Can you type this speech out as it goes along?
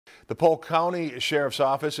The Polk County Sheriff's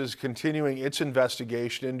Office is continuing its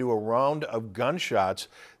investigation into a round of gunshots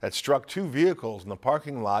that struck two vehicles in the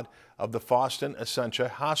parking lot of the Fosston Essentia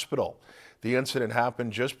Hospital. The incident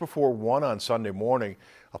happened just before 1 on Sunday morning.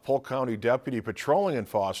 A Polk County deputy patrolling in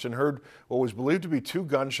Fosston heard what was believed to be two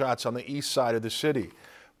gunshots on the east side of the city.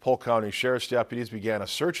 Polk County Sheriff's deputies began a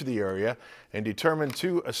search of the area and determined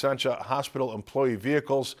two Essentia Hospital employee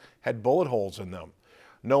vehicles had bullet holes in them.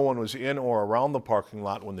 No one was in or around the parking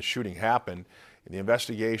lot when the shooting happened. The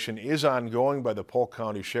investigation is ongoing by the Polk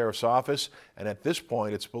County Sheriff's Office, and at this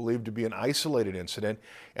point it's believed to be an isolated incident.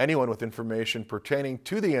 Anyone with information pertaining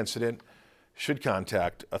to the incident should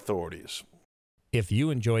contact authorities. If you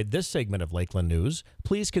enjoyed this segment of Lakeland News,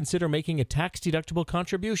 please consider making a tax-deductible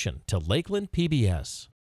contribution to Lakeland PBS.